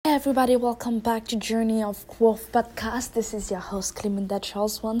Everybody, welcome back to Journey of Growth podcast. This is your host Cleminda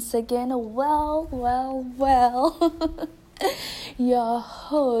Charles once again. Well. Your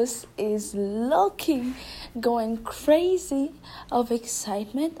host is Loki, going crazy of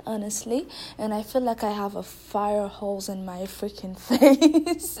excitement, honestly, and I feel like I have a fire hose in my freaking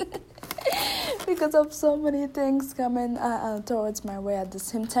face because of so many things coming towards my way at the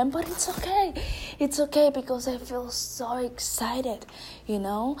same time. But it's okay because I feel so excited,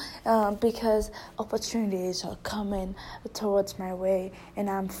 because opportunities are coming towards my way, and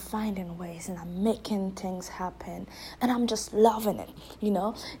I'm finding ways and I'm making things happen, and I'm just loving it,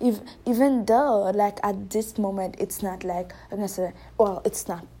 even though like at this moment it's not like I'm gonna say, well, it's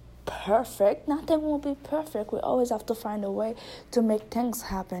not perfect. Nothing will be perfect. We always have to find a way to make things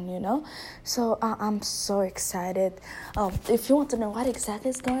happen, so I'm so excited. If you want to know what exactly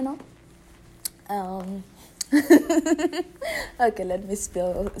is going on, okay, let me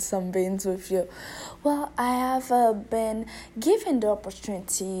spill some beans with you. Well, I have been given the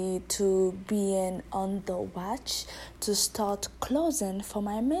opportunity to be on the watch to start closing for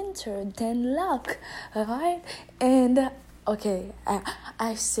my mentor, Dan Luck, alright? And okay,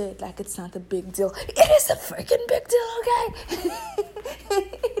 I say it like it's not a big deal. It is a freaking big deal, okay?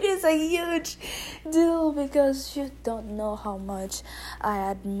 It is a huge deal because you don't know how much I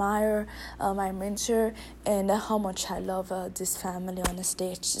admire my mentor and how much I love this family, honestly,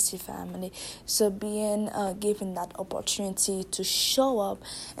 HTC family. So being given that opportunity to show up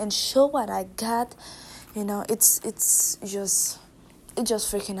and show what I got, it's just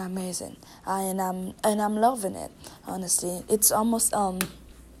freaking amazing, and I'm loving it. Honestly, it's almost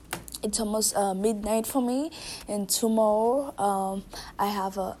midnight for me, and tomorrow I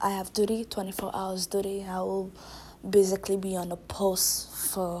have duty, 24 hours duty. I will basically be on a post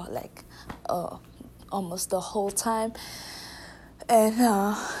for like almost the whole time, and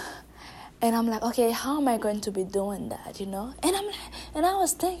I'm like, okay, how am I going to be doing that, And I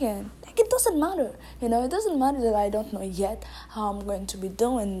was thinking, like, it doesn't matter, it doesn't matter that I don't know yet how I'm going to be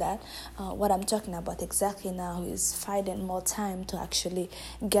doing that. What I'm talking about exactly now is finding more time to actually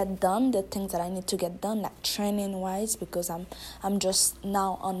get done the things that I need to get done, like training-wise, because I'm just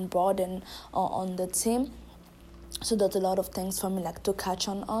now on board and on the team. So there's a lot of things for me like to catch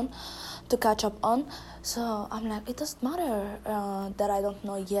up on. So I'm like, it doesn't matter that I don't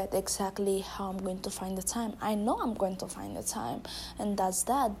know yet exactly how I'm going to find the time. I know I'm going to find the time, and that's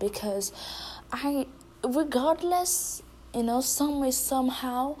that, because regardless, some way,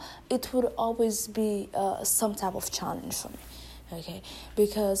 somehow, it would always be some type of challenge for me. Okay,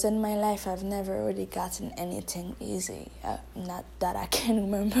 because in my life I've never really gotten anything easy, not that I can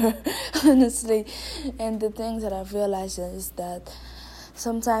remember, honestly. And the things that I've realized is that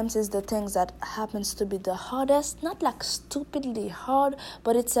sometimes it's the things that happens to be the hardest, not like stupidly hard,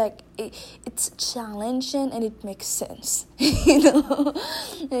 but it's like it's challenging and it makes sense. Usually,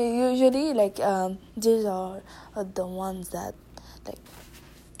 like these are the ones that like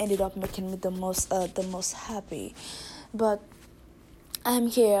ended up making me the most happy. But I'm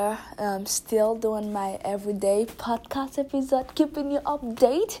here, still doing my everyday podcast episode, keeping you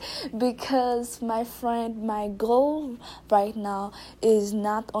update, because my friend, my goal right now is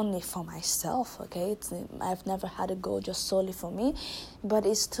not only for myself, okay? I've never had a goal just solely for me, but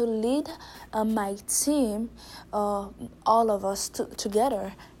it's to lead my team, all of us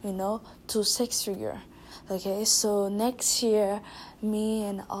together, to six-figure. Okay, so next year, me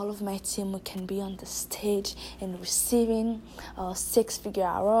and all of my team, we can be on the stage and receiving a six-figure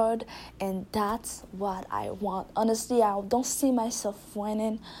award, and that's what I want. Honestly, I don't see myself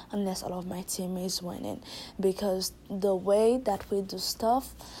winning unless all of my team is winning, because the way that we do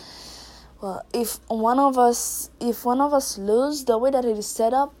stuff, well, if one of us lose, the way that it is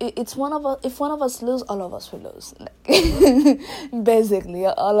set up, it's one of us. If one of us lose, all of us will lose. Basically,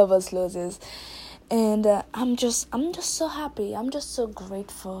 all of us loses. And I'm just so happy. I'm just so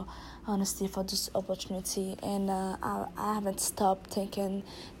grateful, honestly, for this opportunity. And I haven't stopped thanking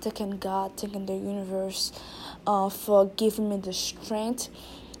God, thanking the universe, for giving me the strength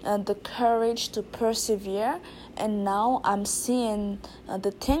and the courage to persevere. And now I'm seeing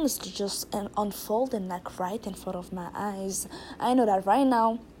the things just unfolding like right in front of my eyes. I know that right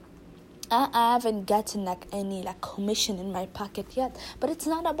now I haven't gotten like any like commission in my pocket yet, but it's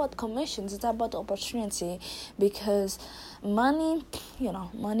not about commissions, it's about opportunity, because money,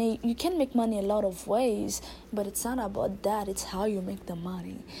 you can make money a lot of ways, but it's not about that, it's how you make the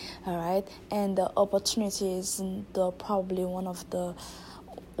money, all right? And the opportunity is probably one of the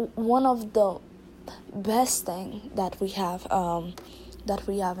best thing that we have that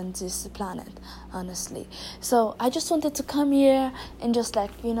we have in this planet, honestly. So I just wanted to come here and just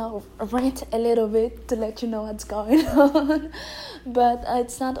rant a little bit to let you know what's going on. But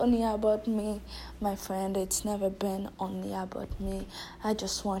it's not only about me, my friend. It's never been only about me. I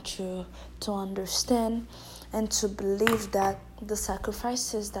just want you to understand and to believe that the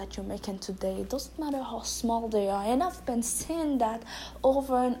sacrifices that you're making today, it doesn't matter how small they are. And I've been saying that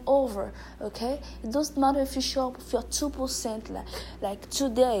over and over, okay? It doesn't matter if you show up with your 2%, like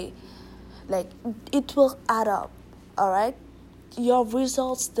today, like it will add up, all right? Your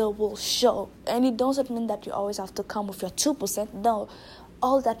results, they will show. And it doesn't mean that you always have to come with your 2%. No,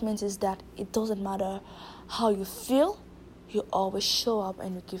 all that means is that it doesn't matter how you feel, you always show up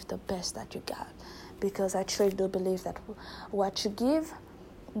and you give the best that you got. Because I truly do believe that what you give,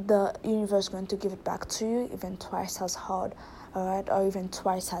 the universe is going to give it back to you even twice as hard, all right, or even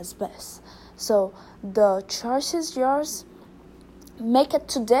twice as best. So the choice is yours. Make it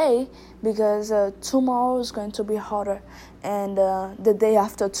today, because tomorrow is going to be harder, and the day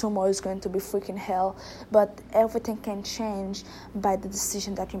after tomorrow is going to be freaking hell. But everything can change by the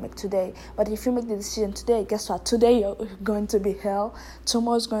decision that you make today. But if you make the decision today, guess what? Today you're going to be hell,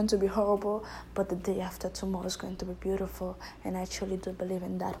 tomorrow is going to be horrible, but the day after tomorrow is going to be beautiful. And I truly do believe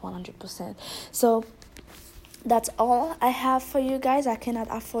in that 100%. So that's all I have for you guys. I cannot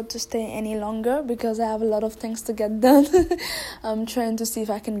afford to stay any longer because I have a lot of things to get done. I'm trying to see if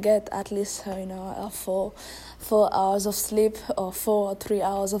I can get at least 4 hours of sleep, or 4 or 3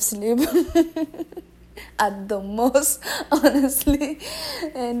 hours of sleep at the most, honestly,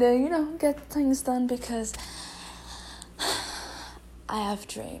 and get things done, because I have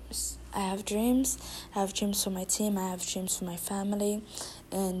dreams. I have dreams for my team, I have dreams for my family,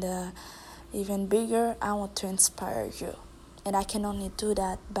 and even bigger, I want to inspire you. And I can only do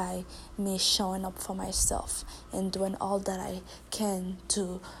that by me showing up for myself and doing all that I can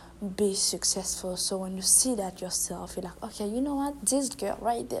to be successful. So when you see that yourself, you're like, okay, you know what? This girl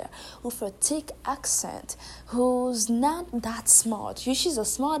right there with a thick accent, who's not that smart. She's a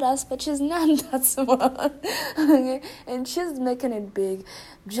smart ass, but she's not that smart. Okay? And she's making it big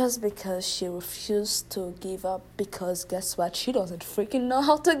just because she refused to give up, because guess what? She doesn't freaking know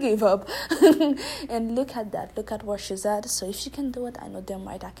how to give up. And look at that. Look at where she's at. So if she can do it, I know damn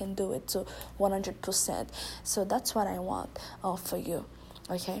right I can do it too, 100%. So that's what I want for you.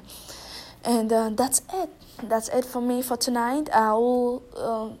 Okay, and that's it for me for tonight. I will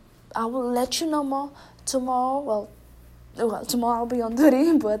let you know more tomorrow. Well, tomorrow I'll be on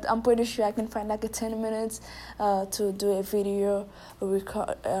duty, but I'm pretty sure I can find like a 10 minutes to do a video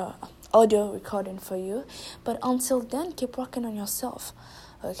audio recording for you. But until then, keep working on yourself.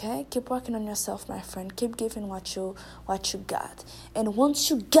 Okay, keep working on yourself, my friend. Keep giving what you got. And once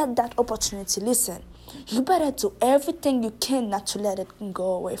you get that opportunity, listen, you better do everything you can not to let it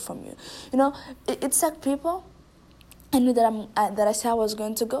go away from you. It's like people. I knew that I said I was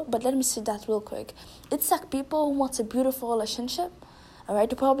going to go, but let me see that real quick. It's like people who want a beautiful relationship. All right,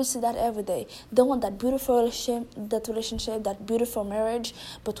 you probably see that every day. They want that beautiful relationship, that beautiful marriage.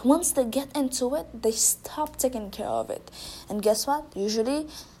 But once they get into it, they stop taking care of it. And guess what? Usually,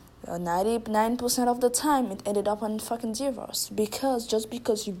 99% of the time, it ended up on fucking divorce. Because just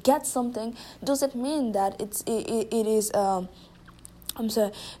because you get something doesn't mean that it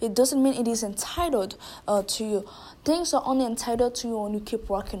doesn't mean it is entitled to you. Things are only entitled to you when you keep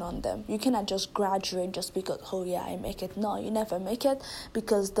working on them. You cannot just graduate just because, oh yeah, I make it. No, you never make it,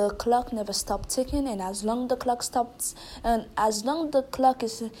 because the clock never stops ticking. And as long the clock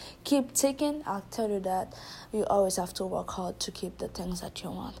is keep ticking, I'll tell you that you always have to work hard to keep the things that you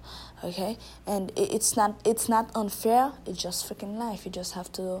want. Okay, and it's not unfair. It's just freaking life. You just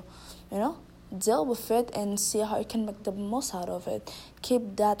have to, deal with it and see how you can make the most out of it.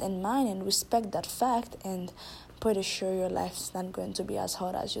 Keep that in mind and respect that fact, and pretty sure your life's not going to be as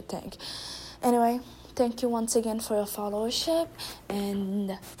hard as you think. Anyway, thank you once again for your followership,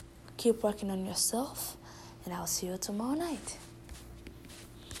 and keep working on yourself, and I'll see you tomorrow night.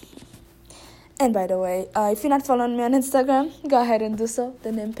 And by the way, if you're not following me on Instagram, go ahead and do so.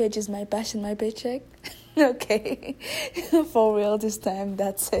 The name page is My Passion, My Paycheck. Okay, for real this time.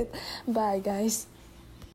 That's it. Bye, guys.